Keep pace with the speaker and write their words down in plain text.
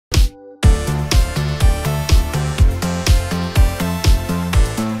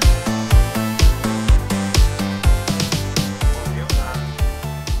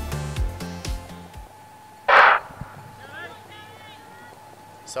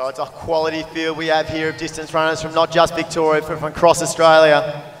So it's a quality field we have here of distance runners from not just Victoria, but from across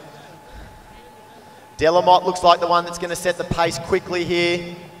Australia. Motte looks like the one that's going to set the pace quickly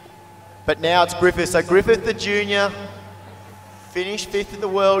here. But now it's Griffith. So Griffith, the junior, finished 5th at the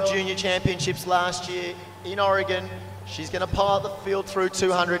World Junior Championships last year in Oregon. She's going to pilot the field through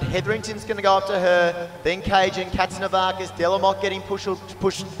 200. Hetherington's going to go up to her. Then Kajan, Katzanavakis, Motte getting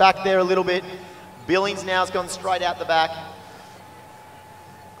pushed back there a little bit. Billings now has gone straight out the back.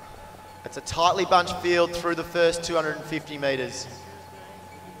 It's a tightly bunched field through the first 250 metres.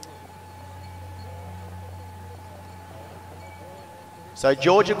 So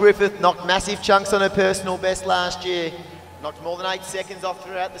Georgia Griffith knocked massive chunks on her personal best last year. Knocked more than 8 seconds off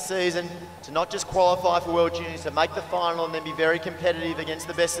throughout the season to not just qualify for World Juniors, to make the final and then be very competitive against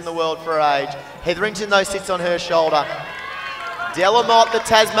the best in the world for her age. Hetherington, though, sits on her shoulder. Motte, the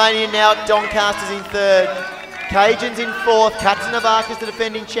Tasmanian, now at Doncaster's in 3rd. Kajan's in 4th. Katzanavakis, the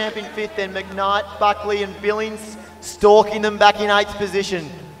defending champion, 5th. Then McKnight, Buckley and Billings stalking them back in 8th position.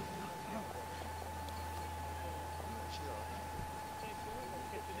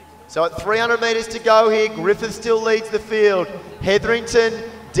 So at 300 metres to go here, Griffith still leads the field. Hetherington,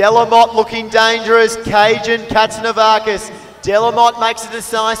 Motte looking dangerous. Kajan, Katzanavakis. Motte makes a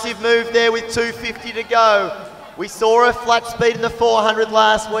decisive move there with 250 to go. We saw her flat speed in the 400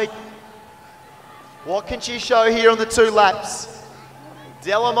 last week. What can she show here on the 2 laps?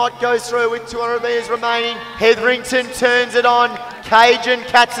 Motte goes through with 200 metres remaining. Hetherington turns it on. Kajan,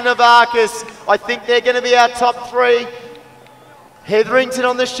 Katzanavakis. I think they're going to be our top 3. Hetherington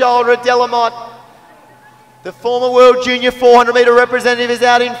on the shoulder of Motte. The former World Junior 400 metre representative is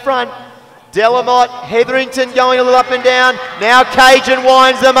out in front. Motte, Hetherington going a little up and down. Now Kajan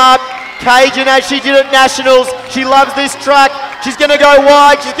winds them up. Kajan, as she did at Nationals, she loves this track. She's going to go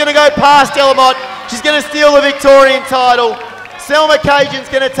wide. She's going to go past Motte. She's going to steal the Victorian title. Salma Kajan's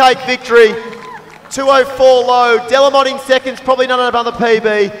going to take victory. 2:04 low. Motte in seconds, probably not another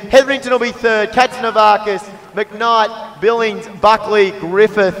PB. Hetherington will be 3rd. Katzanavakis, McKnight, Billings, Buckley,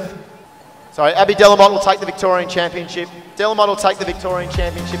 Griffith. Sorry, Abbey Motte will take the Victorian Championship. Motte will take the Victorian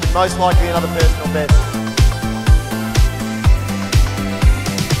Championship and most likely another personal best.